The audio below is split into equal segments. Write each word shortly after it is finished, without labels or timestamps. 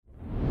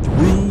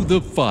the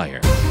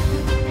Fire.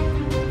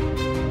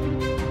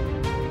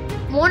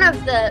 One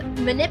of the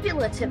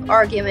manipulative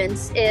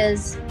arguments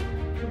is,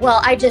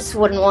 well, I just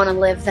wouldn't want to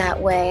live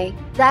that way.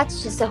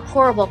 That's just a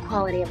horrible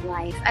quality of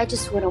life. I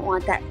just wouldn't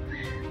want that.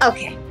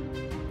 Okay.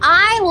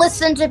 I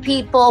listen to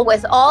people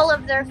with all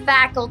of their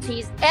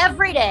faculties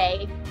every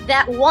day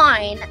that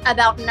whine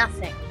about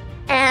nothing.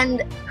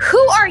 And who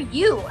are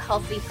you,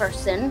 healthy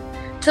person,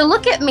 to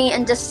look at me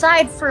and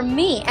decide for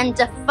me and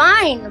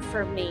define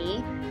for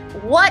me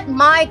what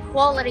my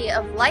quality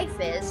of life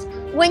is,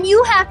 when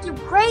you have to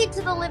pray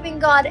to the living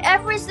God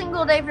every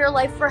single day of your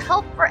life for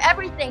help for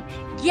everything?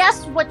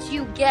 Guess what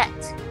you get?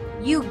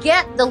 You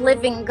get the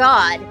living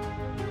God.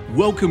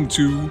 Welcome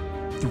to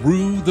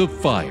Through the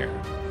Fire,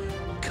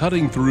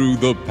 cutting through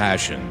the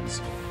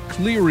passions,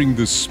 clearing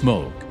the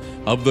smoke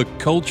of the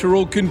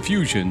cultural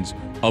confusions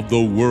of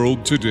the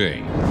world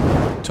today,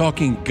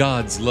 talking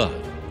God's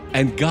love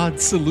and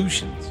God's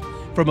solutions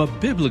from a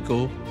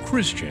biblical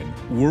Christian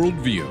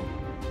worldview.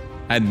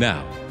 And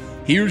now,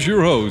 here's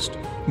your host,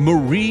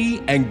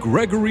 Marie and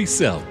Gregory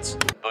Seltz.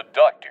 The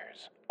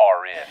doctors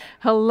are in.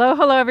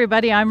 Hello,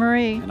 everybody. I'm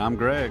Marie. And I'm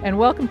Greg. And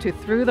welcome to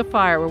Through the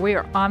Fire, where we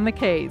are on the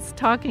case,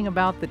 talking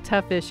about the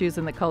tough issues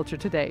in the culture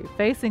today,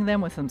 facing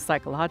them with some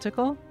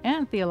psychological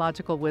and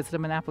theological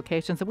wisdom and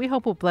applications that we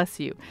hope will bless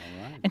you.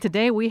 Right. And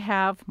today we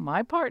have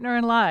my partner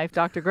in life,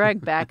 Dr.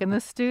 Greg, back in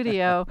the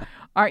studio.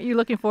 Aren't you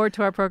looking forward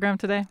to our program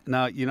today?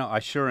 Now, I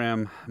sure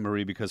am,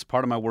 Marie, because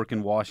part of my work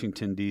in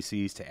Washington,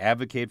 D.C. is to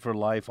advocate for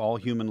life, all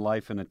human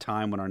life, in a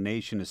time when our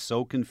nation is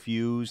so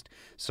confused,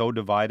 so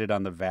divided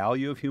on the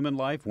value of human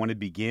life, when it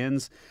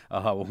begins,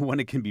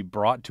 when it can be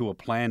brought to a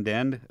planned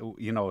end.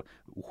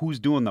 Who's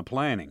doing the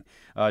planning?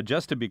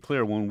 Just to be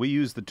clear, when we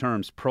use the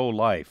terms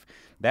pro-life,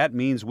 that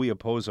means we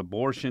oppose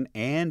abortion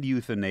and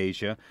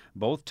euthanasia.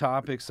 Both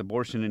topics,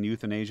 abortion and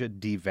euthanasia,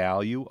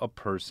 devalue a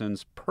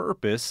person's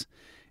purpose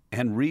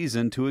and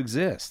reason to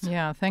exist.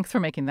 Yeah, thanks for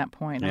making that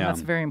point. And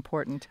that's very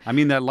important. I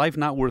mean, that life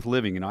not worth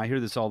living. I hear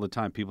this all the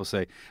time. People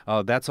say,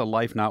 that's a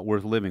life not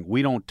worth living.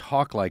 We don't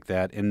talk like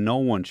that, and no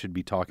one should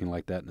be talking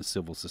like that in a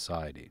civil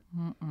society.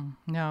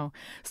 No.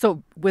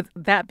 So with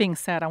that being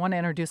said, I want to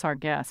introduce our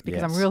guest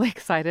because Yes. I'm really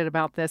excited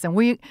about this. And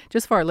we,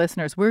 just for our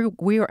listeners,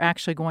 we are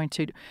actually going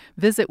to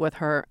visit with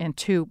her in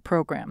two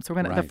programs. We're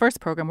going to, Right. The first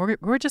program,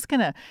 we're just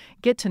going to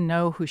get to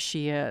know who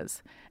she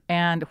is.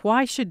 And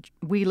why should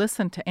we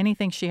listen to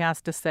anything she has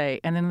to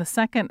say? And then the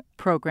second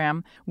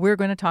program, we're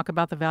going to talk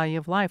about the value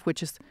of life,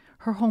 which is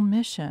her whole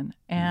mission.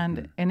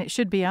 And and it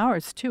should be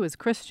ours, too, as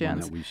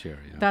Christians. One that we share,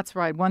 yeah. That's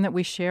right, one that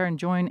we share and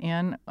join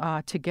in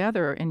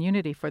together in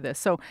unity for this.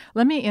 So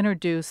let me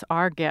introduce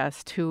our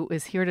guest who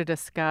is here to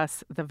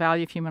discuss the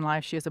value of human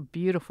life. She is a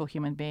beautiful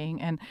human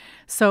being. And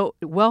so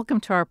welcome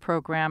to our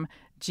program,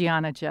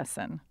 Gianna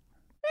Jessen.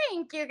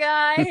 Thank you,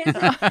 guys.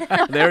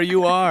 There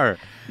you are.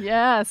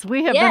 Yes,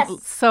 we have been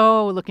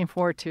so looking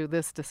forward to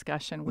this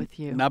discussion with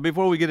you. Now,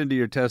 before we get into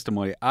your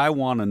testimony, I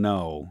want to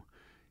know,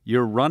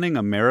 you're running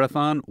a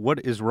marathon.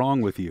 What is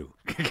wrong with you?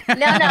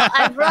 No,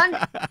 I've run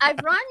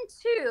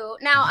two.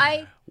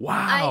 Now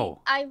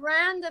Wow. I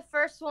ran the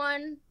first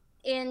one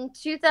in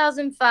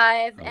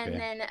 2005, Okay. and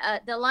then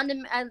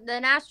the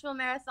Nashville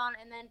Marathon,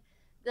 and then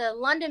the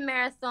London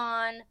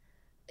Marathon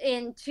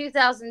in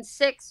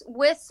 2006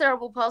 with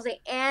cerebral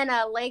palsy and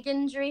a leg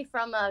injury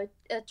from a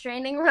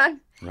training run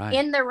Right.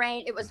 in the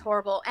rain. It was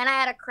horrible, and I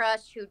had a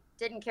crush who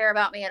didn't care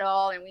about me at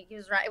all, and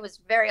it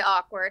was very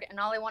awkward, and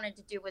all he wanted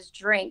to do was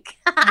drink.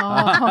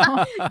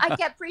 Oh. I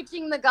kept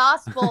preaching the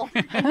gospel,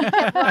 and he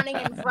kept running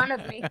in front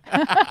of me.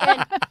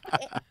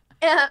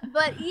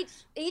 But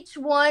each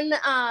one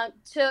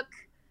took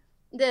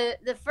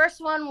the first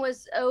one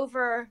was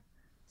over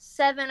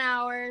 7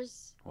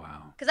 hours.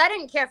 Wow. Because I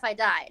didn't care if I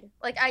died.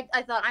 Like,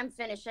 I thought, I'm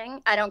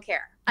finishing. I don't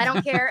care. I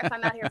don't care if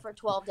I'm out here for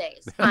 12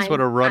 days. That's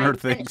what a runner I'm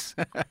thinks.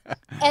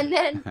 And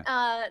then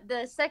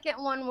the second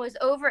one was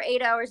over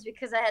 8 hours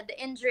because I had the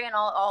injury and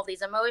all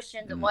these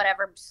emotions and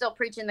whatever. Still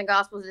preaching the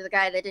gospel to the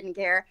guy that didn't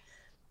care.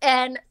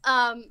 And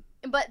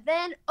but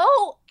then,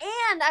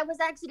 and I was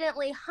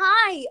accidentally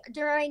high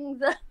during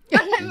the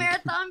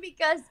marathon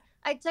because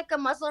I took a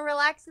muscle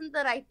relaxant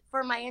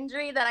for my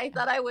injury that I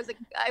thought I was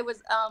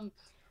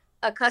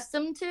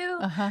accustomed to.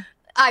 Uh-huh.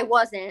 I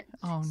wasn't.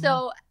 Oh, no.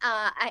 So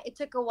it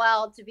took a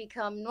while to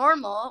become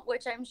normal,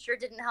 which I'm sure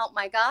didn't help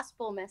my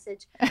gospel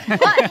message.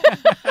 But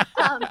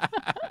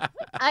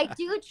I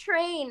do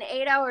train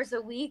 8 hours a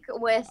week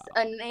with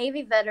a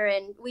Navy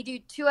veteran. We do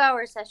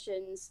 2-hour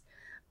sessions,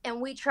 and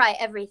we try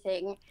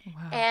everything.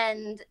 Wow.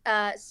 And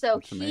so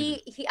That's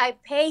amazing. I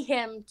pay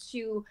him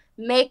to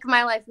make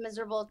my life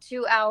miserable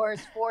 2 hours,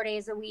 4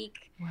 days a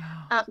week,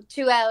 Wow.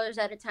 2 hours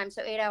at a time.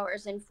 So 8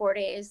 hours in 4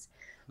 days.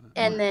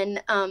 And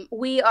then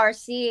we are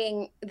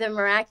seeing the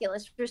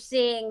miraculous. We're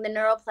seeing the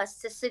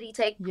neuroplasticity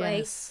take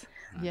place.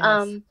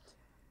 Yes.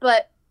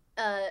 But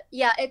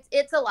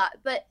it's a lot.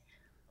 But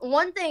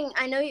one thing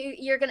I know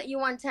you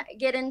want to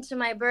get into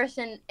my birth,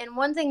 and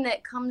one thing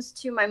that comes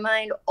to my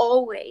mind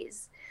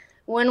always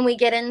when we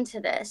get into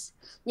this,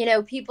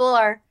 people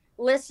are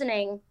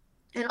listening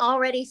And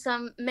already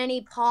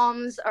many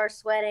palms are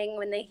sweating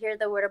when they hear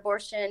the word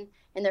abortion,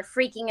 and they're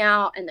freaking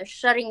out and they're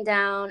shutting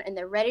down and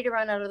they're ready to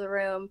run out of the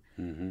room.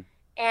 Mm-hmm.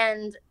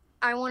 And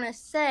I want to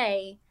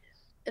say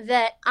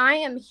that I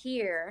am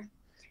here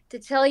to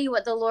tell you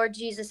what the Lord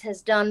Jesus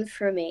has done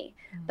for me.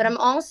 But I'm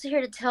also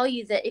here to tell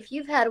you that if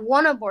you've had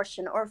 1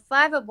 abortion or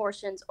 5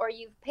 abortions, or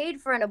you've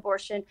paid for an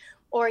abortion,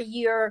 or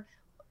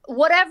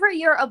whatever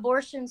your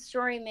abortion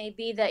story may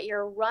be that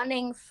you're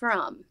running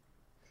from,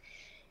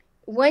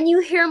 when you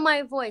hear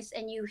my voice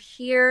and you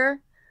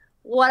hear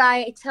what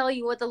I tell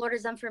you, what the Lord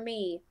has done for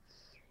me,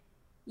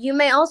 you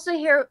may also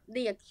hear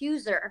the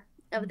accuser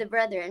of the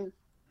brethren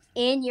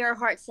in your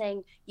heart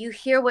saying, you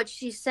hear what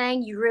she's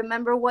saying, you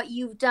remember what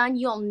you've done,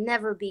 you'll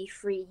never be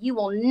free. You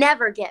will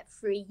never get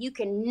free. You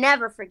can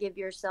never forgive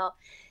yourself.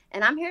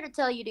 And I'm here to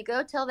tell you to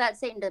go tell that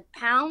Satan to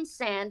pound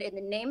sand in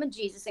the name of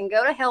Jesus and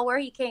go to hell where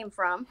he came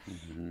from.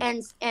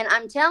 And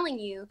I'm telling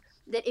you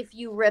that if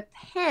you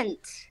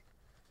repent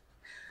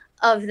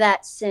of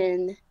that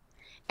sin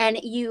and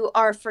you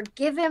are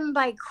forgiven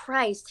by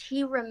Christ,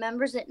 he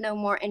remembers it no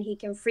more and he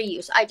can free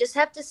you. So I just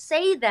have to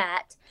say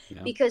that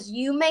because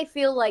you may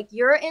feel like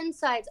your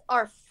insides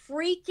are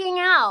freaking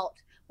out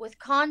with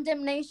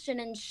condemnation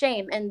and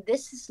shame. And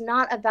this is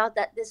not about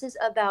that. This is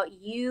about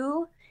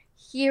you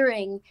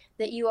hearing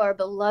that you are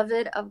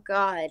beloved of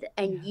God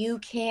and you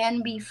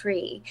can be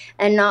free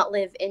and not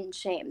live in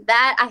shame.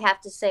 That I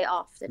have to say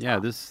off the top. Yeah,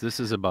 this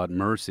is about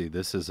mercy.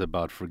 This is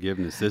about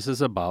forgiveness. This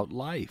is about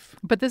life.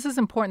 But this is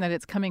important that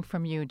it's coming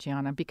from you,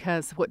 Gianna,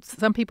 because what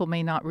some people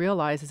may not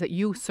realize is that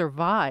you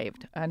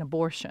survived an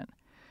abortion.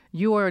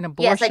 You were an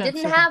abortion. Yes, I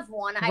didn't have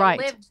one. I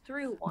lived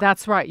through one.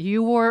 That's right.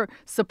 You were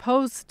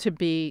supposed to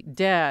be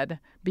dead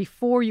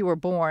before you were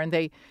born.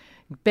 They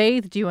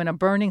bathed you in a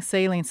burning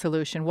saline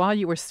solution while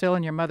you were still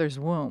in your mother's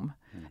womb.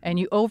 And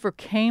you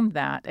overcame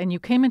that. And you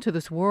came into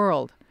this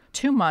world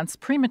 2 months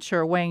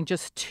premature, weighing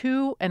just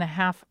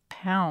 2.5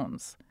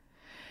 pounds.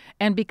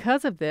 And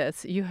because of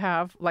this, you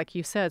have, like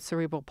you said,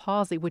 cerebral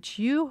palsy, which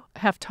you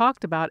have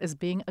talked about as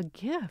being a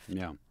gift.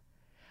 Yeah.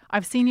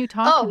 I've seen you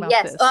talk about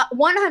this. Oh,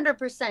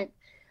 yes,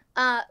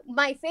 100%.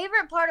 My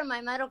favorite part of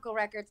my medical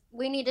records,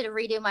 we need to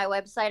redo my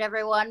website,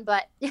 everyone,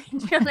 but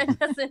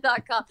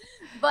JiannaJustin.com.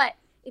 But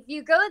if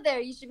you go there,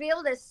 you should be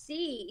able to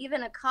see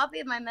even a copy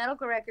of my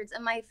medical records.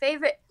 And my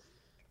favorite,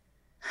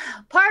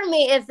 pardon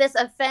me if this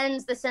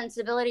offends the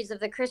sensibilities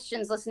of the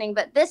Christians listening,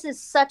 but this is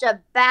such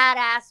a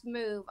badass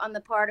move on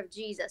the part of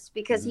Jesus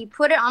because he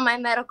put it on my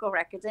medical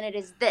records, and it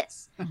is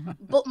this.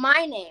 But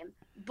my name,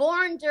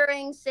 born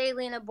during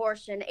saline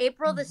abortion,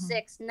 April the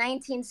 6th,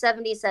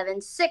 1977,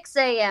 6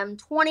 a.m.,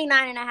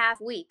 29.5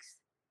 weeks.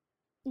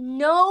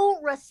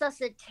 No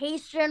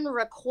resuscitation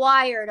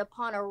required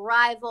upon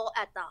arrival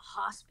at the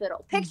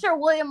hospital. Picture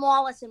William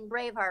Wallace in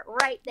Braveheart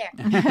right there.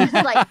 It's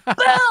like,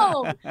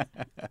 boom!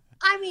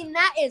 I mean,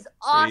 that is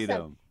awesome.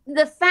 Freedom.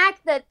 The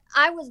fact that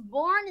I was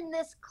born in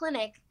this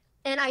clinic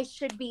and I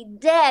should be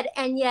dead,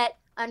 and yet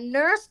a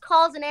nurse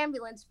calls an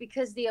ambulance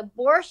because the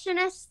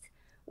abortionist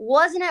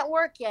wasn't at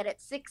work yet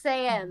at 6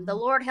 a.m. The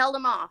Lord held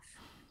him off.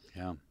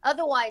 Yeah.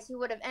 Otherwise, he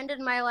would have ended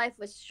my life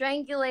with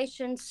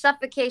strangulation,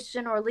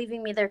 suffocation, or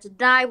leaving me there to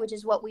die, which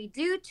is what we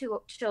do to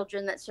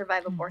children that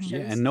survive abortions.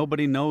 Yeah, and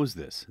nobody knows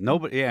this.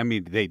 Nobody. I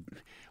mean,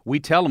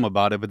 we tell them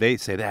about it, but they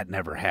say that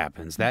never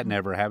happens. That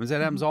never happens. That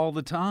happens all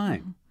the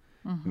time.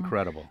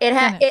 Incredible.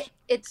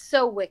 It's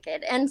so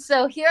wicked. And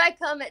so here I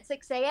come at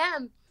 6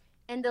 a.m.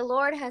 and the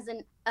Lord has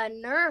a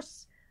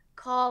nurse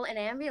call an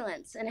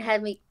ambulance and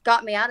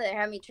got me out of there,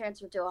 had me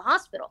transferred to a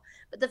hospital.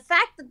 But the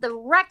fact that the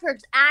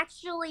records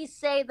actually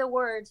say the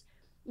words,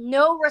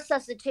 no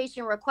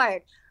resuscitation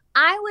required.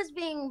 I was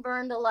being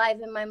burned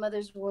alive in my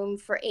mother's womb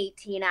for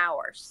 18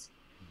 hours.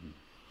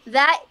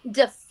 That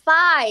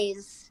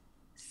defies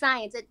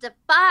science. It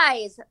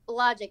defies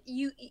logic.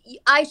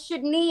 I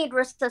should need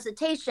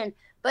resuscitation,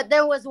 but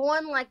there was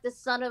one like the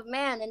Son of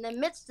Man in the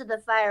midst of the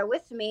fire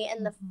with me,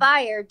 and the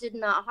fire did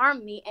not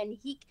harm me, and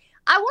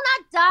I will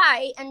not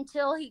die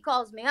until he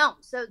calls me home.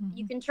 So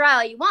you can try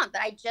all you want,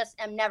 but I just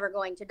am never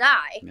going to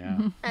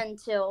die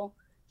until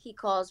he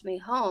calls me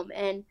home.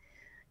 And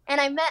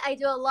I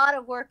do a lot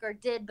of work, or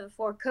did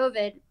before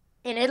COVID,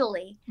 in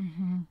Italy.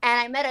 And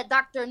I met a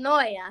Dr.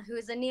 Noia, who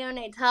is a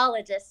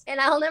neonatologist. And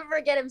I'll never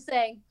forget him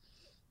saying,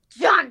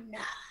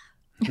 "Gianna,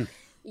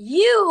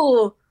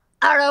 you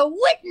are a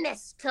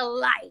witness to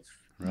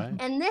life." Right.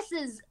 And this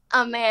is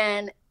a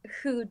man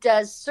who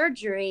does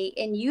surgery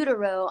in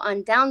utero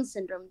on Down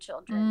syndrome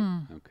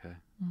children. Okay.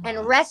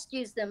 And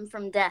rescues them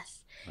from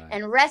death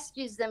and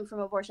rescues them from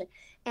abortion.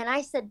 And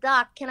I said,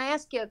 "Doc, can I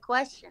ask you a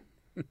question?"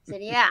 He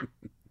said, "Yeah."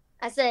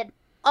 I said,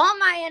 "All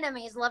my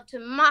enemies love to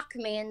mock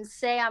me and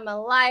say I'm a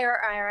liar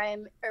or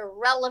I'm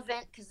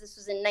irrelevant," because this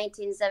was in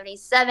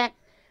 1977.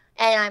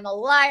 "And I'm a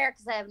liar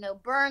because I have no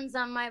burns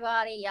on my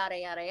body, yada,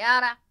 yada,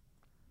 yada."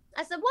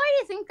 I said, "Why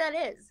do you think that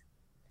is?"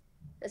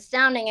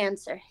 Astounding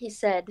answer. He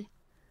said,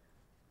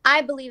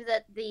 "I believe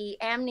that the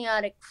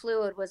amniotic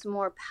fluid was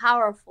more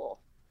powerful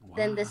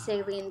than the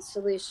saline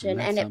solution,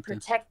 and it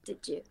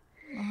protected you."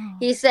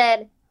 He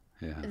said,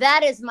 Yeah.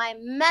 That is my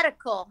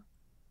medical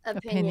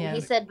opinion. He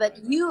Opinion. said,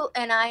 but you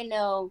and I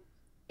know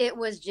it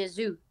was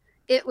Jesus.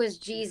 It was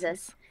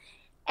Jesus.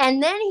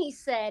 And then he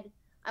said,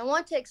 I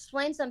want to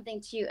explain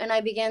something to you. And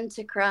I began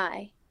to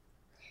cry.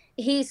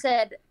 He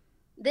said,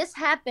 this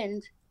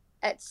happened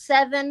at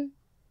 7.5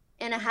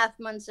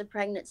 months of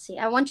pregnancy.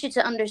 I want you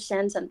to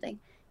understand something.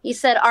 He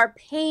said, our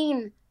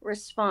pain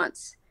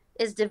response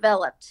is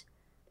developed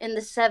in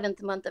the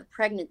 7th month of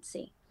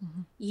pregnancy.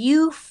 Mm-hmm.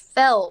 You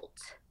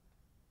felt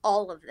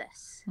all of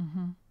this.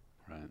 Mm-hmm.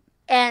 Right.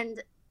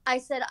 And I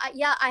said,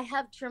 I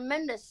have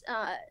tremendous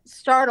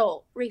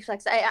startle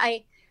reflex.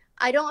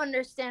 I don't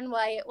understand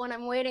why when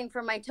I'm waiting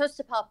for my toast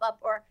to pop up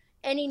or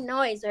any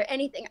noise or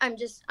anything, I'm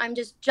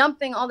just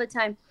jumping all the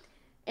time.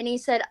 And he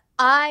said,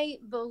 I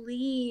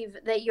believe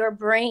that your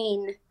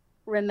brain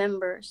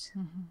remembers.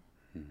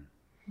 Mm-hmm.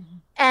 Mm-hmm.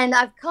 And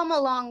I've come a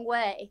long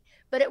way,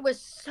 but it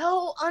was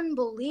so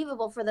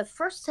unbelievable for the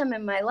first time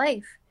in my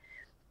life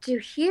to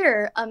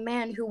hear a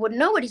man who would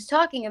know what he's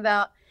talking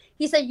about.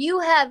 He said,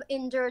 you have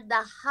endured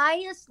the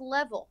highest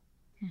level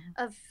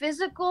Mm-hmm. of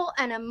physical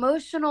and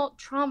emotional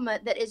trauma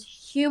that is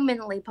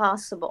humanly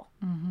possible.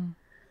 Mm-hmm.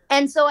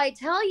 And so I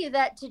tell you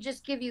that to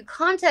just give you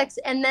context,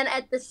 and then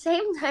at the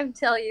same time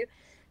tell you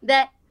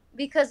that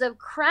because of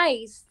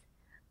Christ,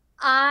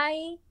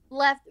 I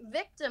left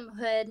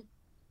victimhood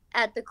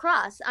at the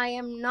cross. I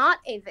am not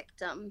a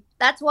victim.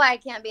 That's why I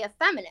can't be a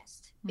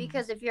feminist,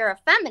 because if you're a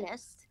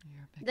feminist,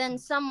 then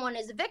someone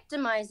is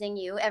victimizing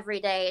you every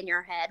day in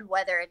your head,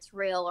 whether it's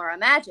real or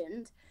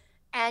imagined,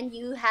 and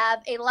you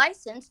have a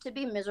license to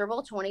be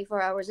miserable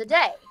 24 hours a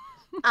day.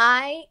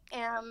 I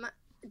am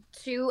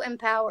too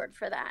empowered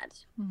for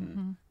that.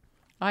 Mm-hmm.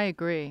 I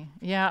agree.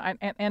 Yeah,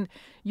 and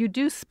you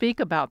do speak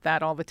about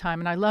that all the time,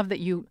 and I love that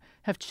you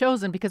have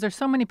chosen, because there's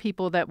so many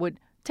people that would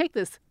take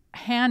this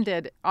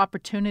handed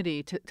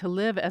opportunity to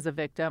live as a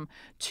victim,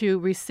 to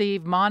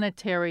receive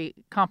monetary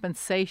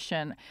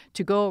compensation,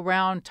 to go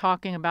around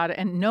talking about it.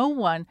 And no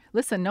one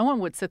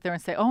would sit there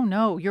and say, oh,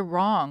 no, you're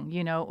wrong.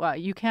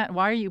 You can't,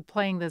 why are you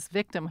playing this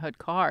victimhood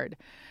card?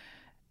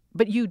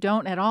 But you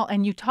don't at all.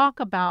 And you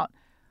talk about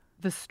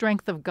the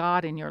strength of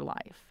God in your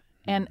life.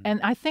 And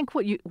I think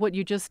what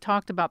you just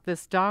talked about,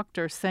 this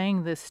doctor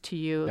saying this to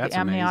you, that's the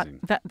amazing.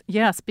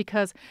 Yes,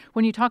 because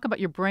when you talk about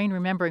your brain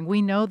remembering,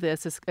 we know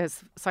this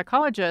as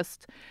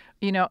psychologists.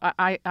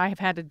 I have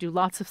had to do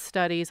lots of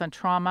studies on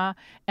trauma,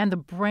 and the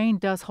brain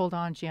does hold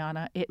on,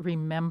 Gianna. It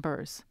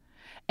remembers.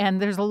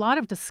 And there's a lot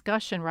of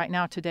discussion right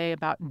now today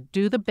about,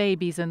 do the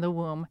babies in the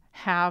womb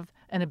have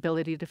an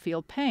ability to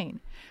feel pain?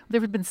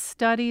 There have been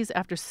studies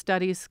after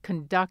studies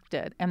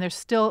conducted, and there's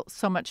still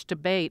so much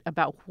debate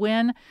about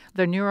when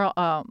the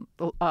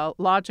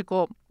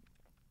neurological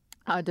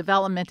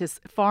development is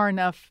far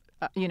enough,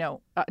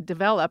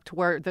 developed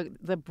where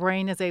the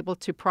brain is able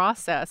to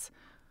process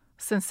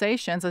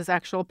sensations as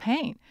actual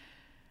pain.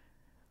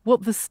 Well,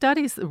 the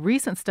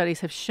recent studies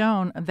have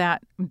shown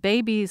that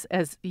babies,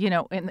 as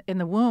in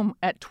the womb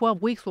at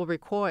 12 weeks will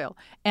recoil.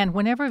 And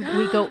whenever when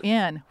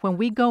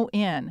we go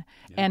in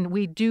and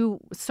we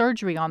do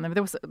surgery on them,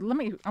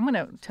 I'm going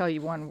to tell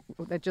you one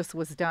that just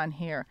was done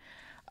here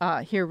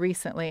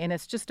recently. And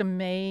it's just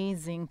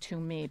amazing to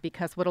me,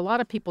 because what a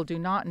lot of people do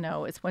not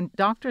know is when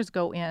doctors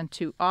go in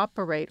to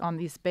operate on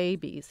these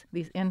babies,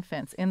 these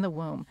infants in the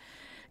womb,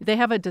 they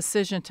have a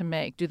decision to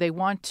make. Do they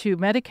want to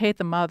medicate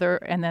the mother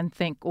and then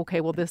think, okay,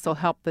 well, this will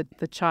help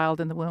the child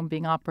in the womb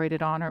being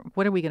operated on, or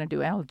what are we going to do?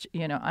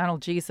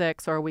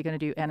 Analgesics, or are we going to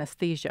do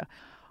anesthesia?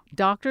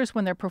 Doctors,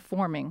 when they're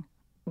performing,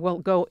 will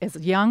go as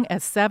young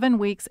as 7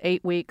 weeks,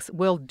 8 weeks.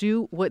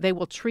 They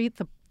will treat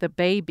the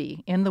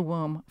baby in the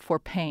womb for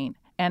pain.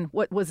 And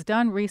what was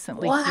done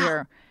recently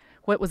here.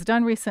 What was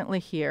done recently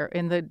here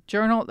in the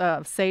Journal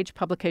of Sage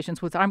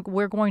Publications,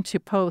 we're going to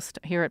post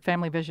here at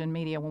Family Vision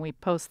Media when we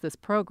post this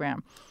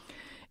program,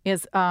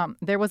 is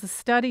there was a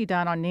study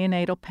done on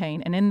neonatal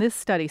pain. And in this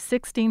study,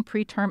 16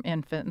 preterm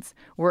infants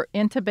were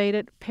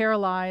intubated,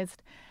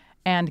 paralyzed,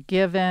 and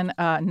given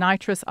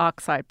nitrous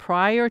oxide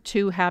prior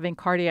to having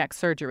cardiac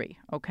surgery,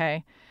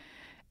 okay?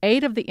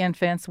 8 of the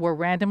infants were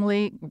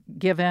randomly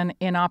given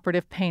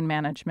inoperative pain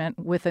management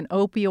with an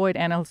opioid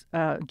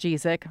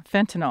analgesic,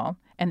 fentanyl,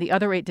 and the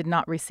other 8 did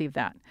not receive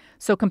that.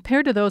 So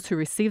compared to those who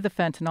received the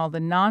fentanyl, the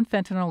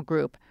non-fentanyl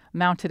group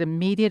mounted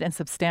immediate and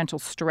substantial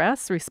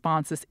stress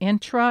responses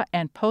intra-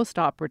 and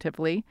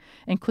post-operatively,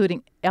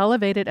 including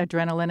elevated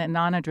adrenaline and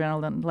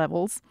non-adrenaline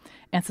levels,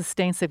 and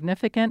sustained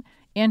significant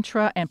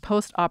intra- and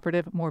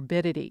post-operative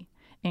morbidity,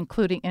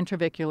 including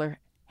intraventricular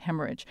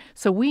hemorrhage.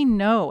 So we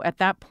know at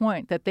that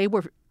point that they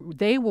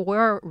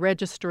were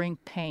registering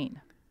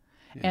pain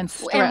and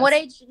stress. And what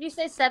age did you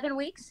say? 7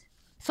 weeks?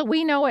 So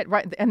we know it,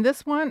 right? And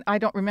this one, I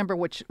don't remember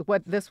what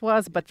this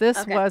was, but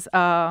this was,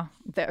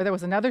 there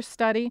was another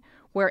study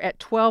where at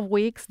 12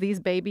 weeks, these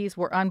babies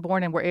were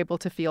unborn and were able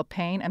to feel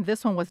pain. And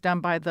this one was done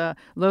by the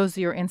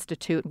Lozier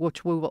Institute,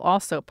 which we will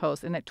also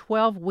post. And at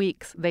 12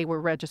 weeks, they were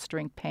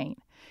registering pain.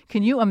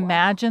 Can you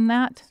imagine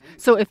that?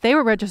 So if they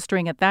were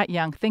registering at that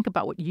young, think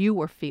about what you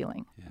were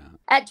feeling. Yeah.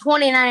 at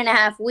 29 and a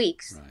half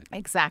weeks. Right.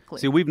 Exactly.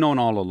 See, we've known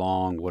all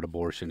along what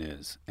abortion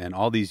is, and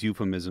all these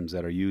euphemisms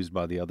that are used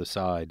by the other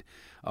side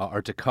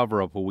are to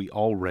cover up what we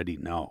already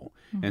know.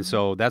 And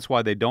so that's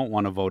why they don't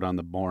want to vote on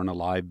the Born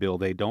Alive bill.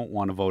 They don't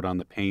want to vote on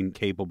the Pain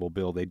Capable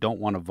bill. They don't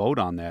want to vote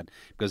on that,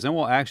 because then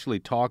we'll actually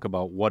talk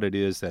about what it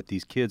is that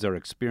these kids are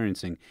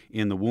experiencing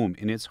in the womb.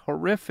 And it's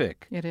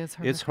horrific. It is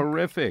horrific. It's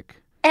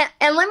horrific.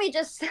 And let me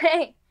just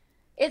say,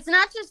 it's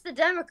not just the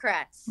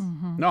Democrats.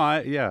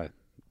 No, yeah.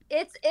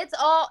 It's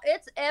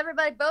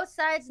everybody, both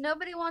sides.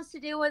 Nobody wants to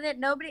deal with it.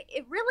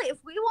 It really, if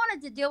we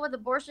wanted to deal with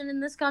abortion in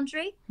this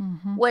country,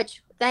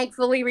 which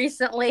thankfully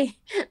recently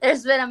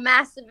there's been a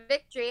massive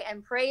victory,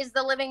 and praise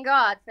the living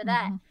God for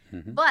that.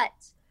 But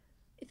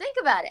think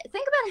about it.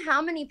 Think about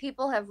how many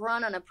people have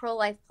run on a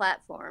pro-life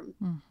platform.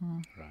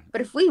 Right.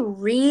 But if we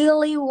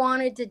really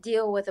wanted to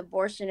deal with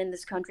abortion in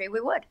this country, we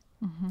would.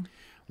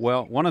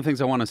 Well, one of the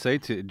things I want to say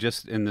to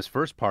just in this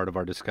first part of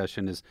our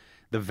discussion is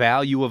the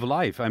value of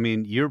life. I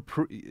mean,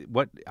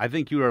 what I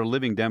think you are a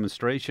living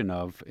demonstration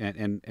of,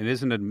 and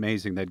isn't it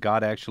amazing that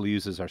God actually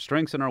uses our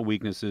strengths and our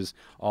weaknesses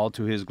all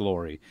to His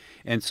glory?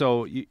 And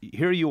so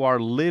here you are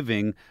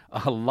living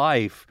a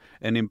life,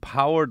 an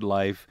empowered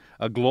life,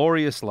 a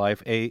glorious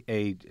life,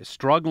 a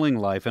struggling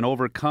life, an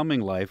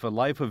overcoming life, a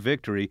life of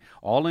victory,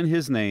 all in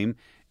His name.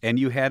 And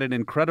you had an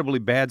incredibly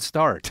bad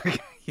start.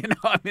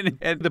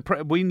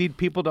 We need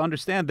people to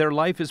understand their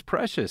life is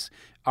precious.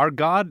 Our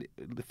God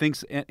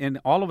thinks, and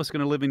all of us are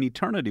going to live in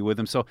eternity with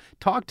Him. So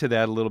talk to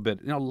that a little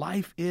bit.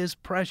 Life is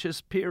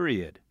precious,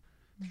 period.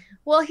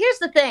 Well, here's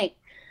the thing.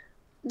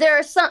 There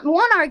is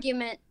one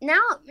argument now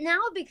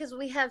because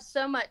we have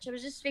so much. I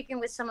was just speaking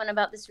with someone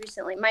about this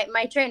recently.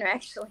 My trainer,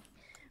 actually.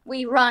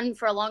 We run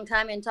for a long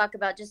time and talk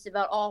about just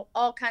about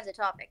all kinds of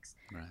topics.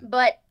 Right.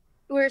 But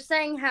we're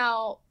saying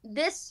how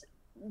this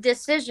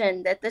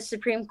decision that the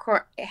Supreme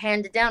Court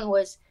handed down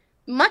was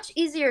much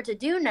easier to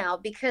do now,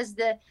 because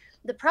the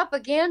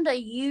propaganda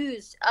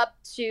used up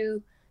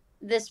to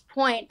this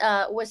point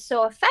was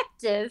so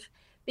effective,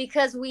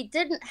 because we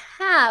didn't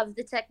have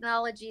the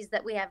technologies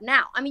that we have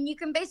now. I mean, you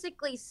can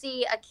basically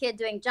see a kid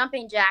doing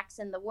jumping jacks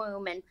in the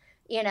womb and,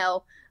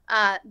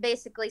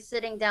 basically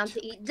sitting down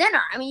to eat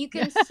dinner. I mean, you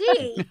can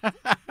see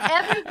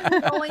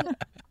everything going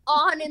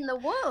on in the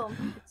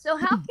womb. So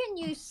how can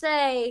you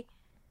say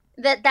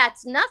that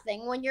that's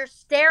nothing when you're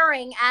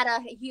staring at a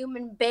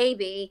human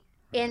baby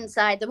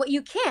inside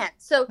you can't.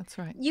 So that's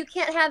right. You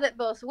can't have it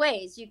both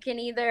ways. You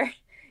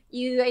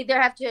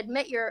either have to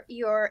admit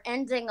you're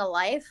ending a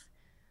life,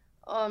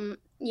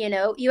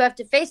 you have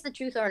to face the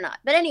truth or not.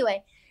 But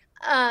anyway,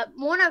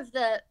 one of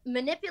the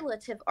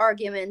manipulative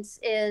arguments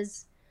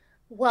is,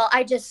 well,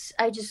 I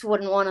just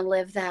wouldn't want to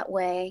live that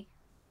way.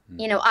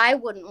 I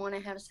wouldn't want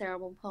to have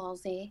cerebral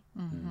palsy.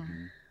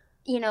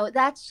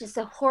 That's just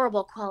a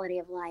horrible quality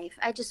of life.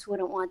 I just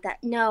wouldn't want that.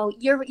 No,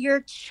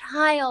 your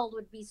child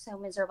would be so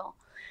miserable.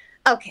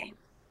 Okay,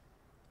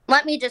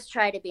 let me just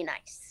try to be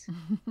nice.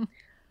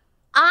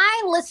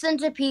 I listen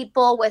to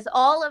people with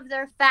all of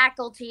their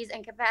faculties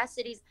and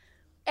capacities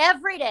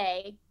every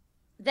day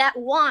that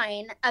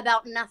whine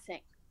about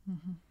nothing.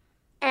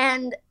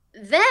 And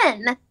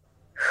then,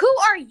 who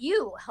are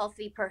you,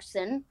 healthy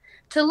person,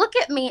 to look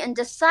at me and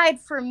decide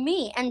for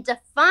me and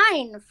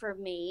define for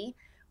me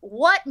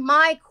what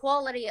my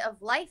quality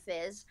of life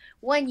is,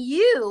 when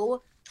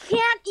you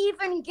can't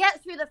even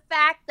get through the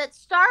fact that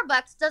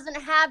Starbucks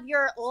doesn't have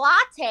your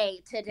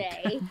latte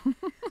today?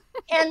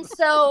 And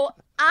so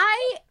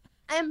I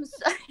am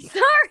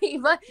sorry,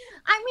 but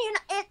I mean,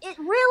 it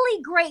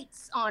really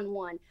grates on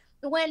one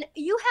when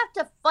you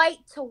have to fight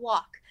to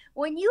walk,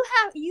 when you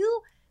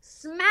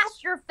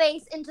smash your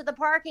face into the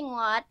parking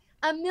lot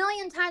a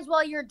million times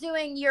while you're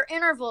doing your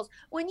intervals,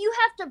 when you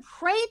have to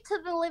pray to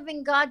the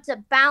living God to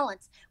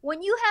balance,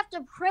 when you have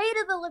to pray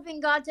to the living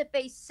God to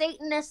face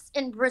Satanists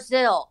in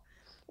Brazil,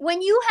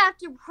 when you have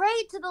to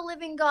pray to the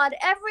living God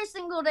every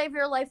single day of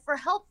your life for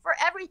help for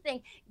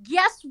everything,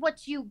 guess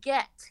what you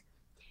get?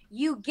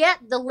 You get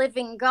the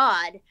living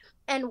God,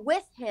 and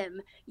with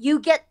Him, you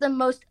get the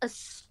most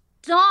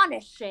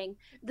astonishing,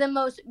 the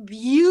most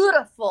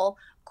beautiful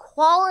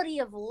quality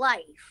of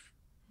life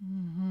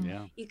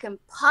you can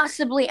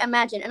possibly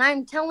imagine. And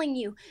I'm telling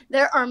you,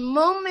 there are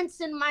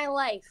moments in my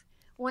life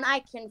when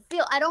I can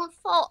feel, I don't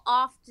fall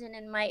often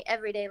in my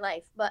everyday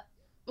life, but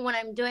when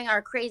I'm doing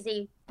our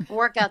crazy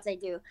workouts, I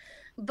do.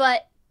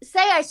 But say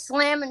I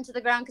slam into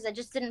the ground because I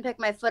just didn't pick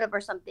my foot up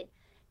or something,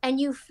 and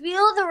you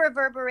feel the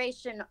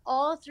reverberation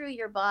all through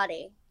your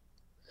body.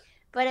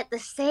 But at the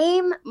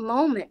same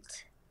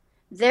moment,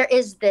 there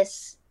is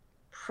this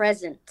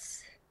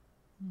presence.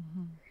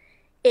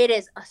 It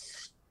is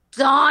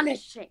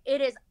astonishing.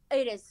 It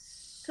is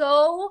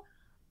so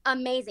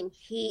amazing.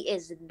 He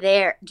is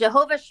there.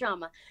 Jehovah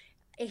Shammah.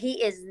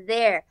 He is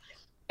there.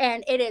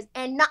 And it is,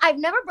 I've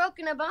never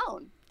broken a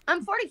bone.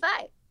 I'm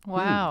 45.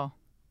 Wow.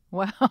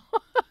 Wow.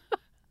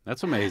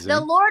 That's amazing.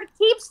 The Lord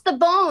keeps the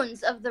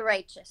bones of the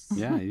righteous.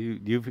 Yeah,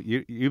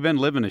 you've been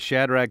living a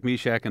Shadrach,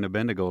 Meshach, and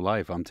Abednego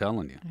life, I'm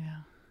telling you. Yeah.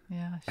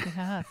 Yeah, she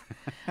has.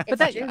 But It's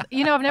that, true.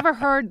 I've never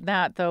heard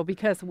that though,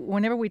 because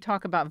whenever we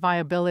talk about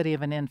viability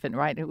of an infant,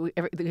 right,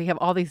 we have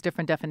all these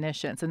different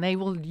definitions, and they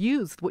will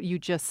use what you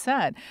just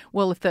said.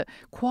 Well, if the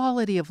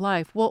quality of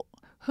life, well,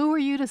 who are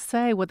you to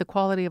say what the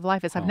quality of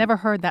life is? I've never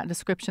heard that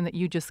description that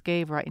you just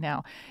gave right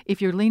now.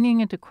 If you're leaning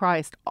into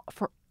Christ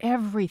for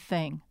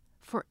everything,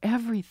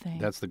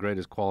 That's the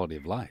greatest quality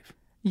of life.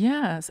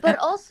 Yes. But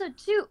also,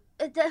 too,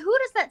 who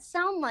does that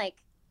sound like?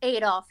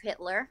 Adolf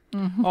Hitler.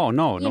 Oh,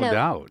 no You know-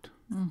 doubt.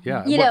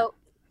 Yeah. You what-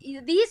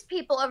 know, these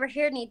people over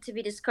here need to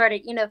be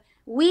discarded.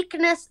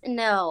 Weakness,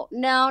 no.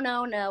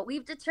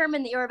 We've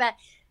determined that you're bad.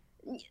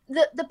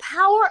 The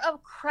power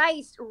of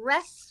Christ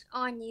rests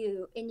on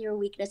you in your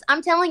weakness.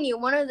 I'm telling you,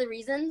 one of the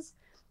reasons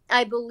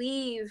I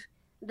believe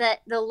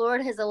that the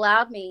Lord has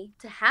allowed me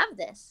to have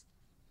this,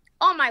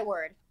 oh my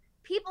word,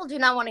 people do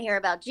not want to hear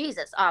about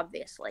Jesus,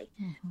 obviously.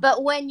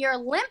 But when you're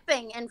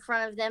limping in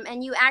front of them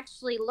and you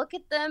actually look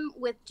at them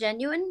with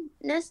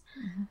genuineness,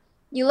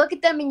 you look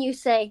at them and you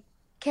say,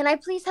 "Can I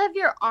please have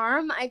your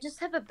arm? I just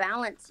have a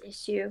balance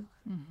issue."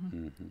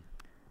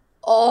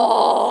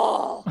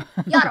 Oh,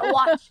 you gotta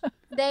watch.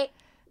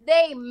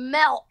 They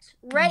melt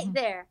right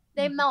there.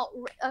 They melt.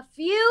 A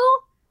few,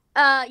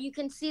 you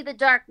can see the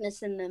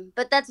darkness in them,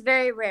 but that's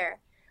very rare.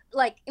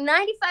 Like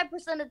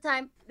 95% of the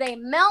time, they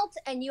melt,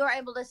 and you are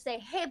able to say,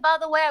 "Hey, by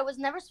the way, I was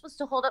never supposed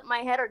to hold up my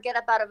head or get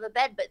up out of a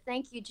bed, but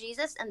thank you,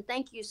 Jesus, and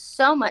thank you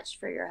so much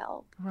for your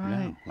help."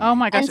 Right. Yeah. Oh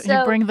my gosh. And you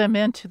so- bring them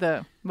into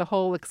the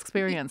whole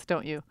experience,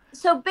 don't you?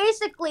 So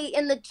basically,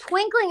 in the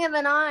twinkling of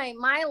an eye,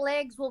 my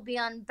legs will be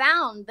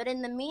unbound, but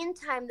in the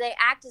meantime, they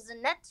act as a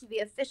net to be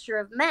a fisher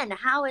of men.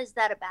 How is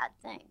that a bad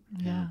thing?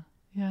 Yeah.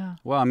 Yeah.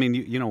 Well, I mean,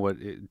 you know what?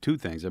 Two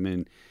things. I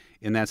mean,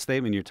 in that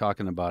statement, you're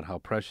talking about how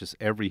precious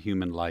every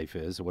human life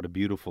is. What a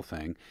beautiful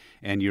thing.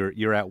 And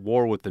you're at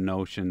war with the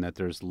notion that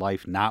there's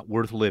life not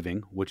worth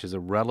living, which is a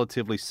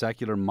relatively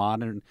secular,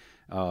 modern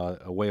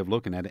way of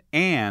looking at it.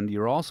 And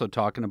you're also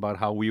talking about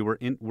how we're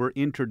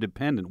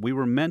interdependent. We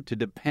were meant to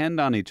depend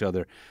on each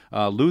other.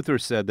 Luther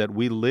said that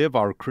we live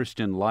our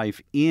Christian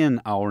life in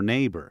our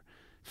neighbor,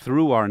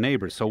 through our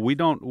neighbor. So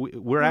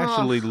we're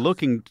actually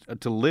looking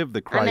to live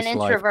the I'm an Christ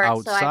life introvert, so I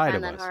outside find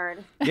of that us.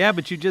 hard. Yeah,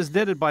 but you just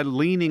did it by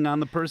leaning on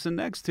the person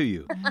next to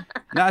you.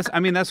 That's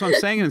what I'm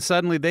saying. And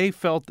suddenly they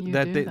felt You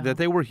that do, though. that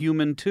they were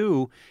human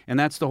too. And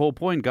that's the whole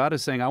point. God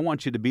is saying, I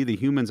want you to be the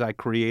humans I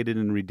created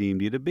and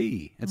redeemed you to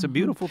be. It's a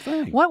beautiful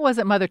thing. What was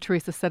it Mother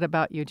Teresa said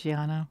about you,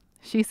 Gianna?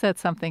 She said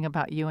something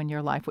about you and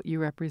your life, what you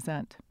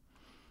represent.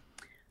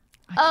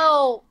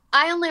 Oh,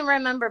 I only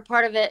remember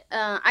part of it.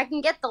 I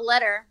can get the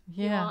letter if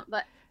you Yeah. want,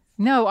 but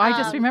No, I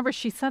just remember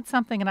she said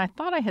something, and I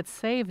thought I had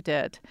saved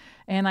it,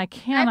 and I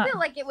cannot. I feel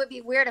like it would be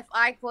weird if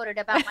I quoted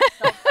about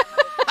myself.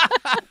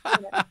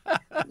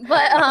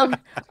 But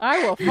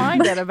I will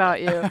find it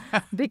about you,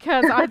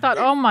 because I thought,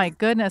 oh my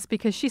goodness,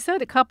 because she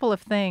said a couple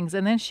of things,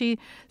 and then she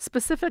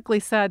specifically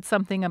said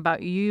something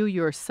about you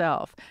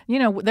yourself.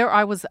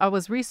 I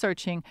was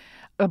researching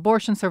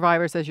abortion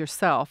survivors as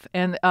yourself,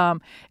 and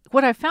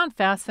what I found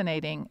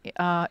fascinating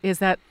is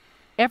that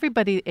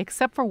everybody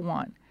except for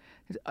one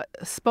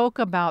spoke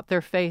about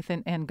their faith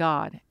in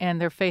God and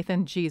their faith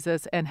in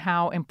Jesus and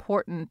how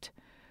important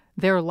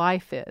their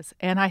life is.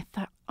 And I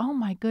thought, oh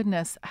my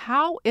goodness,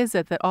 how is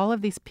it that all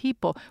of these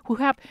people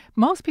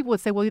most people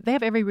would say, well, they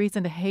have every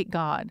reason to hate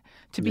God,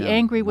 to be Yeah,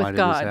 angry with why did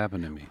God. this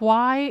happen to me?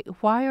 Why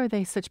are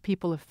they such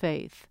people of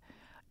faith?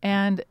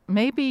 And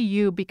maybe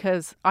you,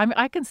 because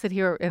I can sit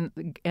here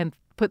and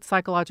put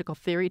psychological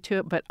theory to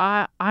it, but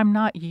I'm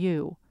not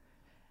you.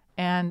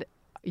 And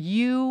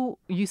you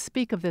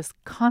speak of this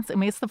constant. I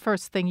mean, it's the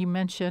first thing you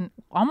mention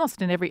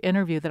almost in every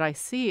interview that I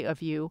see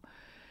of you.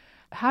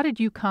 How did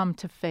you come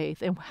to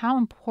faith, and how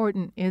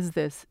important is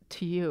this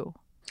to you?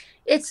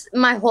 it's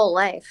my whole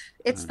life.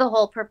 It's the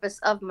whole purpose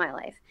of my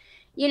life.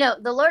 The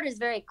Lord is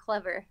very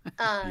clever.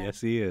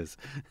 Yes, he is.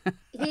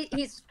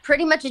 He's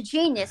pretty much a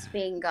genius,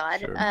 being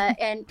God, Sure.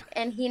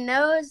 and he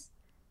knows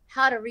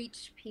how to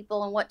reach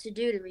people and what to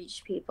do to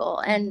reach people,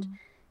 and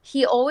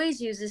he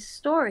always uses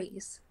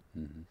stories.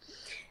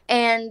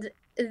 And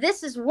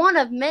this is one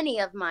of many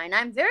of mine.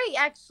 I'm very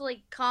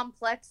actually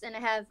complex and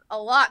have a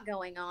lot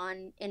going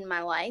on in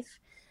my life,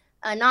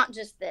 not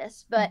just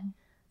this, but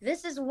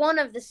this is one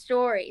of the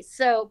stories.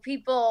 So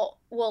people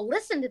will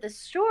listen to the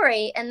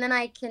story, and then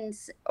I can,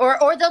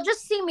 or they'll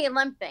just see me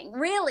limping.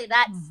 Really,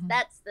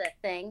 that's the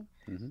thing.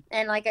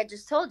 And like I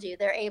just told you,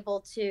 they're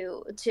able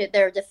to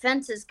their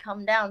defenses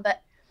come down.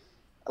 But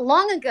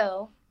long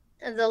ago,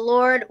 the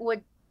Lord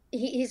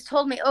he's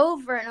told me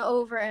over and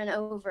over and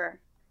over,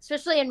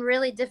 especially in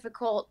really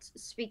difficult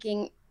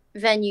speaking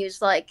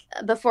venues, like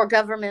before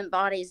government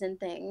bodies and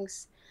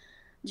things,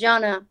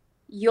 Gianna,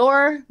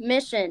 your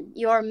mission,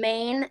 your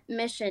main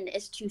mission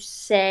is to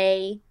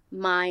say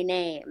my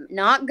name,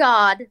 not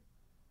God,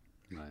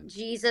 Right.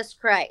 Jesus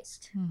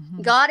Christ.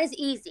 Mm-hmm. God is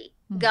easy.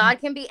 God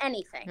can be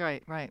anything.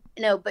 Right.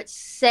 But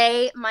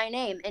say my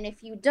name. And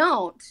if you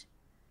don't,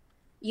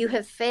 you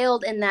have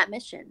failed in that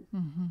mission.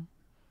 Mm-hmm.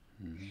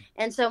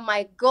 And so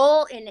my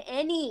goal in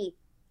any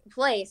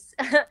place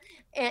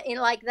in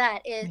like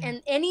that is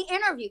in any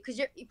interview, because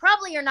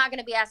you're not going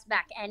to be asked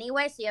back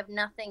anyway, so you have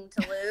nothing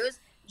to lose.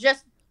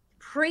 Just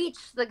preach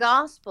the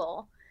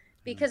gospel,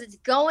 because it's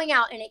going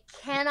out and it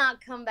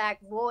cannot come back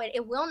void.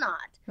 It will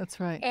not. That's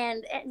right.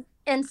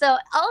 And so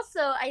also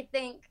I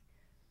think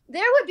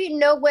there would be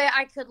no way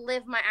I could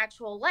live my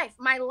actual life.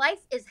 My life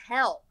is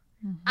hell.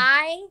 Mm-hmm.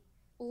 I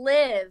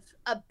live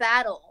a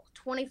battle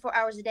 24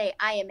 hours a day.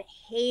 I am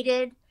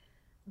hated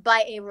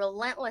by a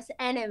relentless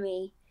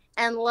enemy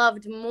and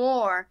loved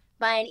more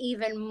by an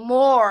even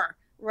more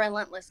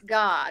relentless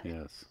God.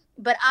 Yes.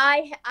 But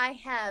I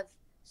have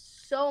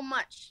so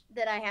much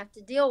that I have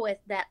to deal with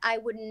that I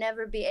would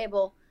never be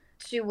able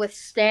to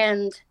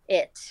withstand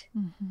it.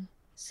 Mm-hmm.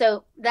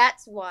 So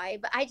that's why.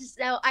 But I just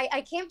know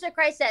I came to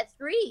Christ at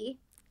 3.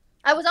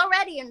 I was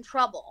already in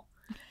trouble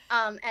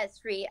at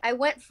 3. I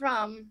went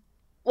from,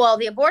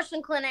 the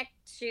abortion clinic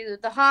to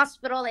the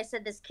hospital. They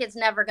said this kid's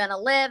never going to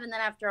live. And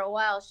then after a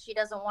while, she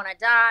doesn't want to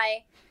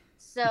die.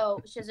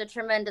 So she has a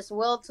tremendous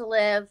will to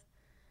live.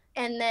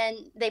 And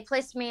then they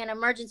placed me in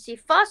emergency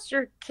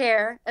foster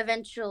care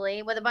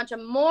eventually with a bunch of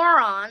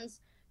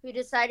morons who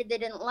decided they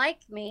didn't like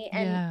me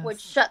and would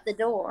shut the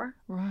door.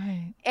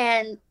 Right.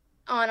 And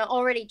on an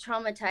already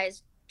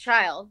traumatized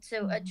child.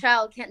 So a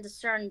child can't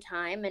discern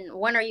time and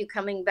when are you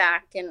coming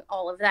back and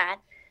all of that.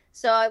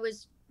 So I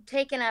was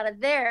taken out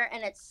of there,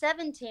 and at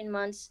 17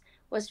 months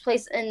was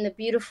placed in the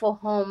beautiful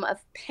home of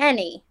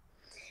Penny.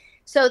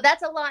 So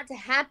that's a lot to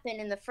happen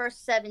in the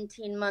first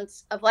 17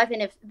 months of life.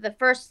 And if the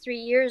first 3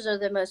 years are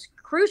the most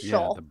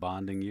crucial. Yeah, the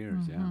bonding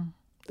years,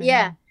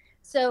 Yeah.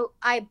 So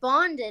I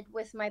bonded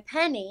with my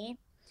Penny.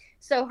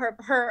 So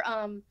her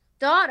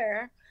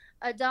daughter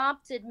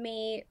adopted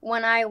me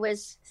when I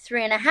was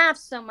 3.5.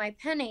 So my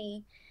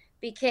Penny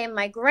became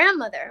my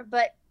grandmother.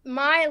 But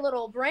my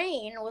little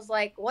brain was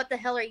like, what the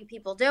hell are you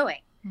people doing?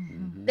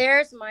 Mm-hmm.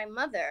 There's my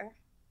mother,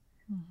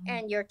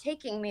 and you're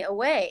taking me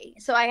away.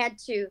 So I had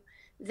to.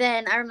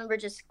 Then I remember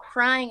just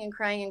crying and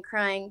crying and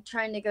crying,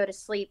 trying to go to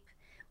sleep,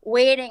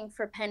 waiting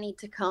for Penny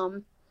to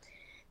come.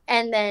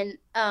 And then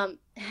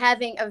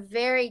having a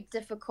very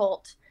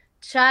difficult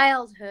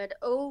childhood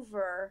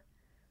over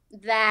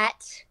that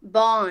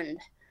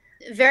bond.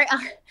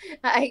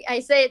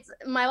 I say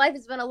my life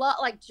has been a lot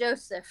like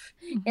Joseph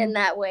in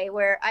that way,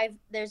 where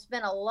there's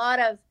been a lot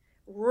of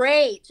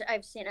rage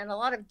I've seen and a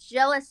lot of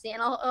jealousy.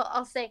 And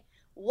I'll say,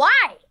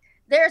 why?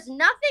 There's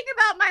nothing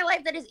about my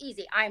life that is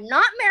easy. I'm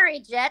not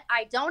married yet.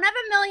 I don't have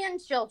 1 million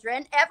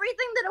children.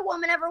 Everything that a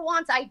woman ever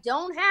wants, I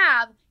don't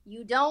have.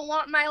 You don't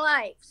want my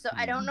life. So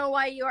I don't know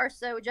why you are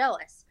so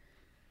jealous.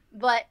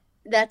 But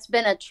that's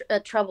been a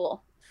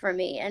trouble for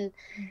me. And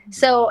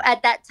so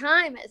at that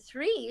time, at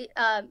 3,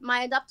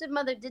 my adoptive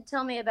mother did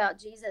tell me about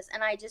Jesus.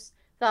 And I just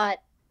thought,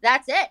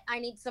 that's it. I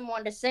need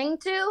someone to sing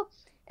to,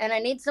 and I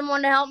need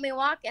someone to help me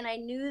walk. And I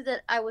knew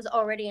that I was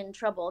already in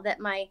trouble, that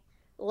my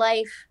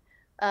life...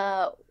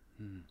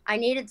 I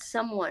needed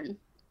someone,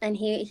 and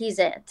he's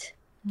it.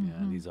 Yeah,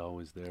 and he's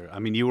always there. I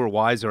mean, you were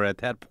wiser at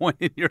that point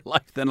in your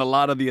life than a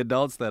lot of the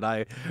adults that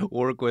I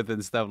work with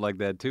and stuff like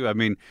that, too. I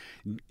mean,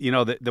 you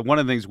know, the one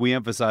of the things we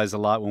emphasize a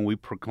lot when we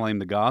proclaim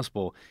the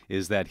gospel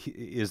is that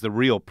is the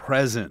real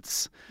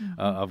presence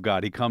of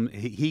God.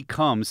 He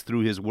comes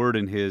through his word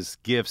and his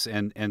gifts.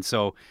 And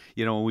so,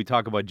 you know, when we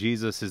talk about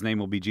Jesus, his name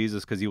will be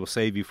Jesus because he will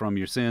save you from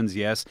your sins,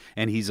 yes.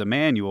 And he's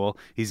Emmanuel.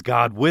 He's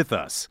God with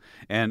us.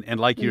 And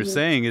like you're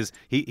saying, is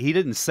he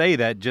didn't say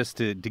that just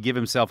to give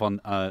himself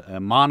a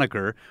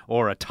moniker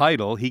or a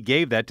title. He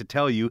gave that to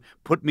tell you,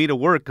 put me to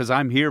work because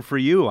I'm here for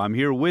you. I'm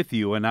here with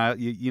you, and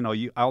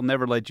I'll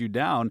never let you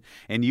down.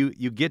 And you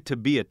get to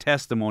be a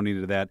testimony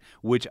to that,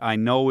 which I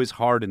know is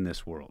hard in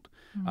this world.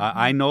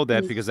 I know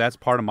that because that's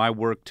part of my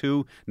work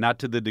too, not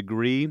to the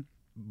degree.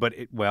 But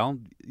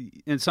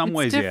in some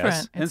ways,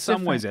 yes. In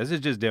some ways, yes.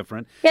 It's just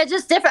different. Yeah,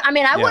 just different. I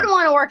mean, I wouldn't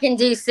want to work in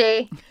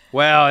D.C.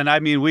 Well, and I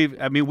mean,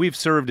 we've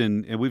served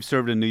in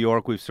New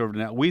York. We've served.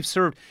 I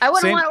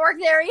wouldn't want to work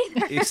there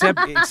either.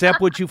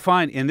 except what you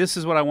find, and this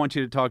is what I want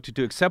you to talk to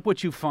too. Except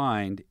what you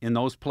find in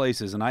those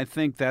places, and I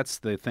think that's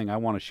the thing I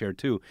want to share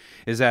too,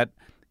 is that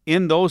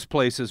in those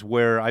places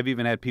where I've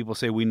even had people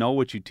say, we know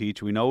what you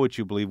teach, we know what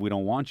you believe, we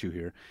don't want you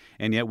here.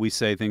 And yet we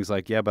say things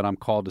like, yeah, but I'm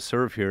called to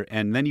serve here.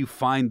 And then you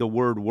find the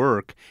word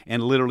work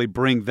and literally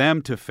bring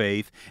them to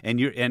faith. And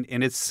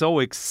it's so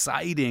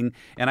exciting.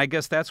 And I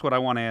guess that's what I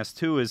want to ask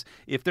too, is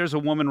if there's a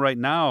woman right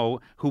now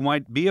who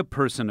might be a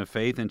person of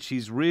faith and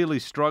she's really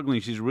struggling,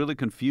 she's really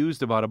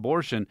confused about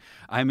abortion.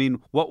 I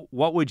mean,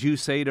 what would you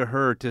say to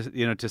her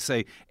to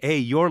say, hey,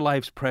 your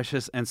life's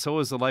precious and so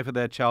is the life of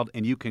that child,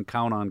 and you can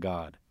count on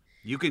God.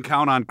 You can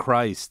count on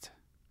Christ.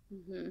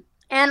 Mm-hmm.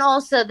 And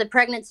also the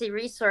Pregnancy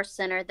Resource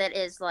Center that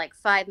is like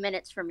 5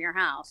 minutes from your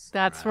house.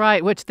 That's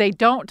right, which they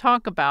don't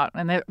talk about,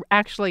 and they're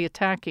actually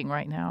attacking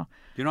right now.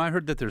 You know, I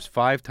heard that there's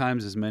 5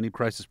 times as many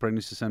crisis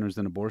pregnancy centers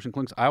than abortion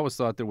clinics. I always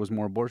thought there was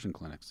more abortion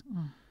clinics.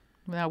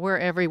 Now we're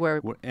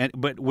everywhere.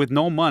 But with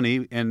no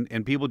money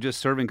and people just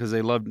serving because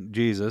they love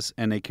Jesus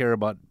and they care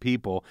about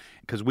people.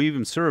 Because we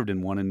even served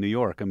in one in New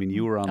York. I mean,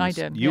 you were on. I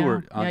did. You yeah.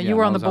 were. You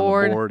were on the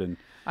board. And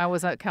I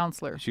was a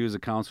counselor. she was a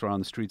counselor on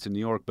the streets of New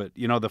York. But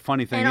you know, the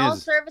funny thing and all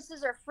is,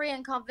 services are free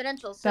and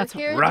confidential. So That's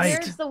right.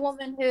 here's the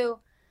woman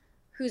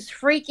who's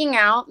freaking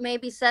out,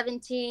 maybe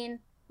 17.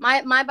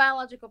 My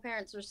biological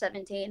parents were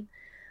 17,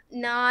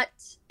 not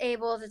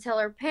able to tell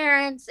her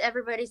parents.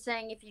 Everybody's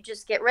saying if you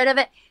just get rid of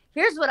it.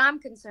 Here's what I'm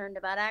concerned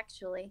about,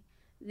 actually.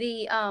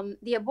 The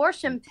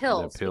abortion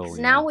pills. Because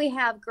now we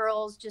have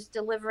girls just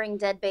delivering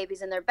dead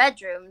babies in their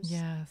bedrooms.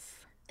 Yes.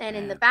 And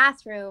in the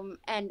bathroom.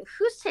 And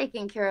who's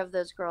taking care of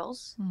those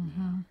girls?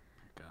 Mm-hmm.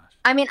 gosh,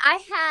 I mean, I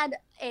had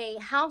a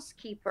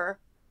housekeeper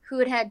who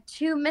had had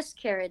 2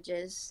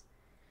 miscarriages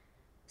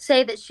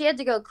say that she had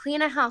to go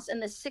clean a house,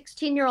 and the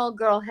 16-year-old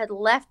girl had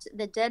left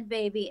the dead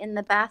baby in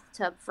the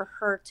bathtub for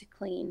her to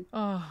clean.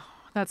 Oh,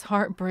 that's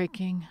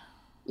heartbreaking.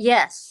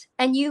 Yes,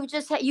 and you've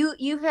just had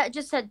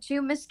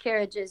 2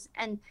 miscarriages,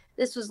 and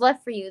this was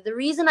left for you. The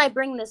reason I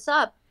bring this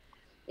up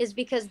is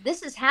because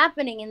this is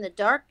happening in the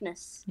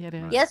darkness. It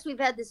is. Yes, we've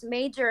had this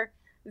major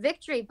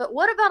victory, but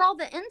what about all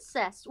the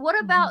incest? What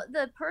about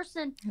the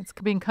person It's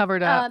being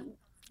covered up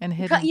and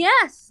hidden.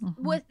 Yes,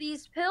 with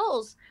these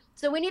pills.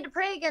 So we need to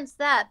pray against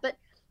that. But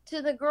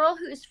to the girl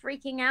who's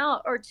freaking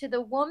out, or to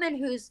the woman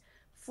who's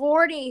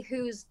 40,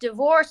 who's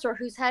divorced, or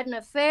who's had an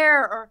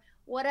affair, or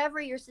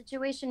whatever your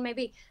situation may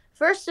be,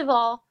 first of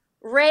all,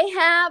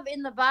 Rahab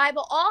in the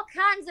Bible, all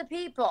kinds of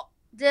people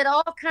did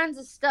all kinds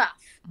of stuff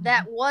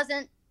that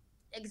wasn't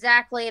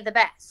exactly the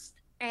best.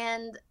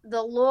 And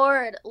the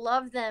Lord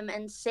loved them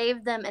and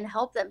saved them and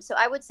helped them. So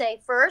I would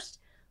say, first,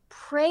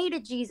 pray to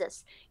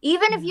Jesus.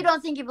 Even if you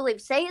don't think you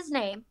believe, say his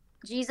name.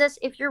 Jesus,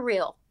 if you're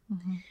real.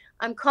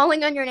 I'm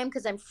calling on your name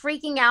because I'm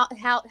freaking out.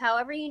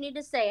 However you need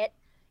to say it.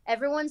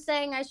 Everyone's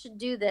saying I should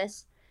do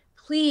this.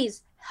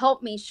 Please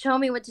help me. Show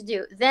me what to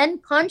do. Then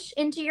punch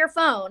into your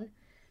phone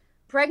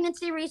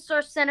Pregnancy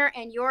Resource Center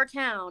in your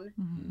town,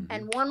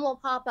 and one will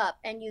pop up,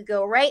 and you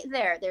go right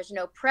there. There's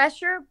no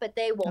pressure, but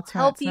they will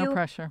help you. No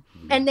pressure.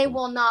 And they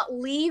will not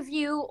leave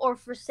you or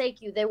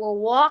forsake you. They will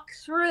walk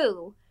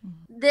through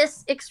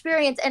this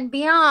experience and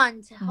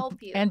beyond to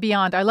help you. And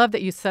beyond. I love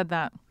that you said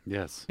that.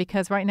 yes,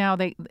 Because right now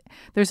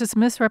there's this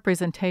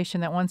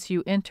misrepresentation that once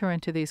you enter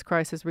into these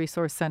crisis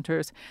resource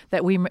centers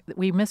that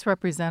we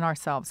misrepresent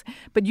ourselves.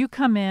 But you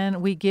come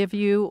in, we give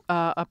you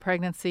a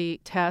pregnancy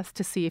test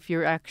to see if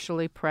you're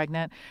actually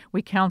pregnant.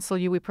 We counsel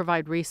you. We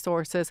provide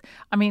resources.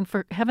 I mean,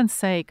 for heaven's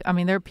sake, I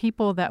mean, there are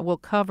people that will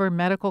cover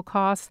medical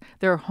costs.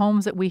 There are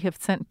homes that we have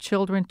sent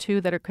children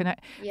to that are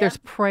connected. Yeah. There's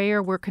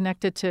prayer. We're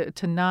connected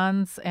to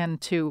nuns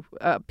and to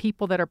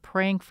people that are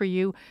praying for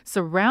you,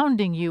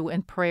 surrounding you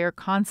in prayer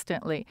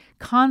constantly.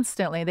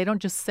 They don't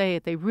just say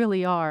it, they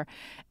really are.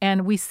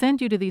 And we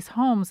send you to these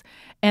homes,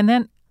 and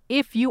then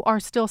if you are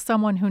still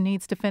someone who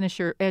needs to finish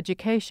your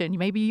education,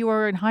 maybe you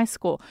are in high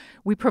school,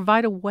 we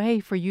provide a way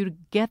for you to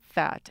get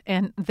that.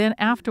 And then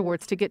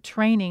afterwards to get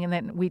training, and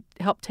then we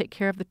help take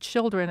care of the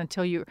children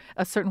until you're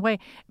a certain way.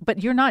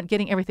 But you're not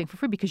getting everything for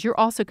free because you're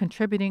also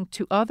contributing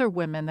to other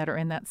women that are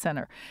in that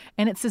center.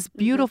 And it's this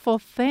beautiful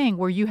thing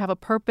where you have a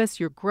purpose,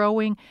 you're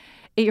growing.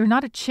 You're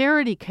not a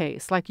charity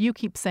case, like you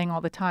keep saying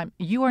all the time.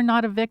 You are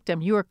not a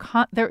victim. You are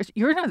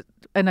you're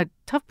in a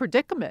tough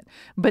predicament,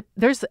 but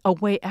there's a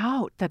way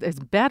out that is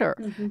better.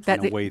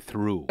 and a way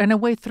through. And a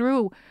way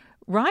through,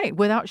 right,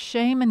 without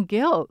shame and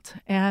guilt.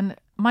 And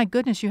my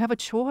goodness, you have a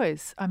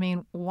choice. I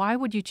mean, why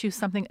would you choose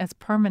something as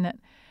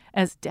permanent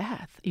as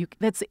death?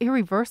 That's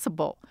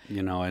irreversible.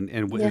 You know,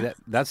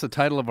 that's the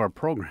title of our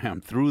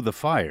program, Through the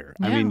Fire.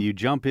 I Yeah. mean, you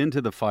jump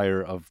into the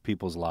fire of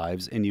people's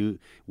lives and you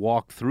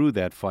walk through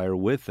that fire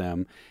with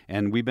them.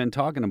 And we've been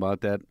talking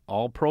about that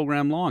all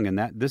program long. And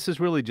this is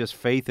really just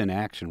faith in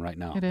action right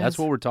now. It That's is.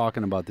 what we're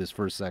talking about this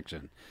first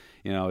section.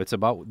 You know,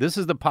 this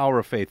is the power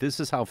of faith. This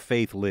is how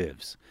faith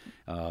lives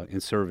in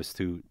service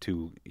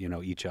to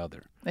each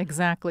other.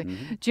 Exactly.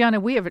 Gianna,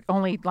 we have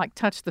only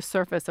touched the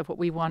surface of what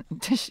we want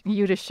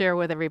you to share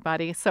with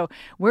everybody. So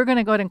we're going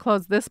to go ahead and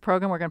close this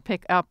program. We're going to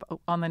pick up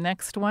on the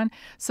next one.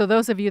 So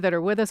those of you that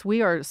are with us,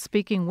 we are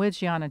speaking with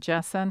Gianna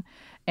Jessen,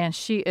 and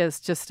she is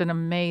just an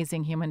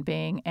amazing human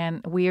being.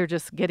 And we are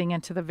just getting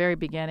into the very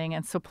beginning.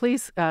 And so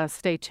please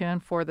stay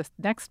tuned for the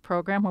next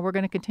program where we're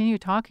going to continue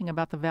talking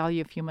about the value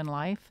of human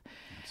life.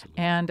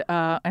 Absolutely.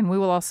 And we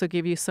will also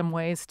give you some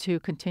ways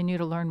to continue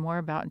to learn more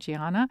about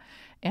Gianna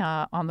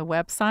on the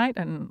website.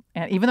 And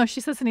even though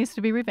she says it needs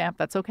to be revamped,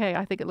 that's okay.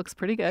 I think it looks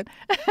pretty good.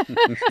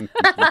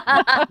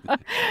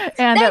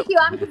 Thank you.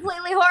 I'm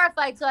completely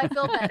horrified, so I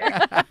feel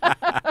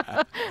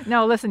better.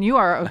 No, listen, you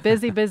are a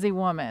busy, busy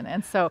woman.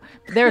 And so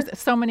there's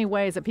so many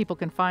ways that people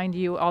can find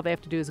you. All they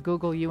have to do is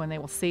Google you and they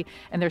will see.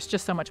 And there's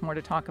just so much more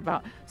to talk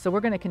about. So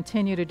we're going to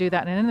continue to do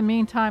that. And in the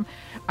meantime,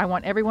 I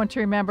want everyone to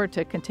remember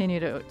to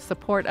continue to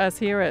support us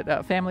here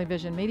at Family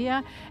Vision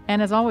Media.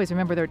 And as always,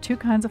 remember there are 2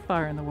 kinds of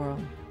fire in the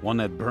world. one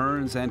that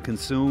burns and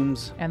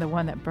consumes, and the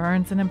one that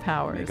burns and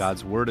empowers. May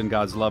God's word and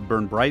God's love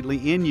burn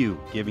brightly in you,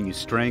 giving you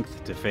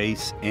strength to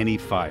face any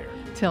fire.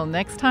 Till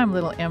next time,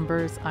 little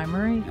embers, I'm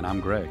Marie. And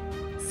I'm Greg.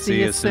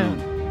 See you soon.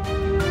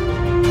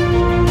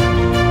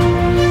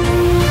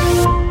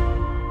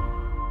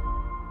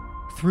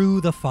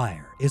 Through the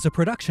Fire is a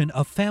production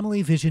of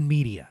Family Vision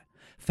Media.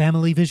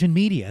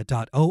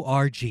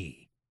 FamilyVisionMedia.org.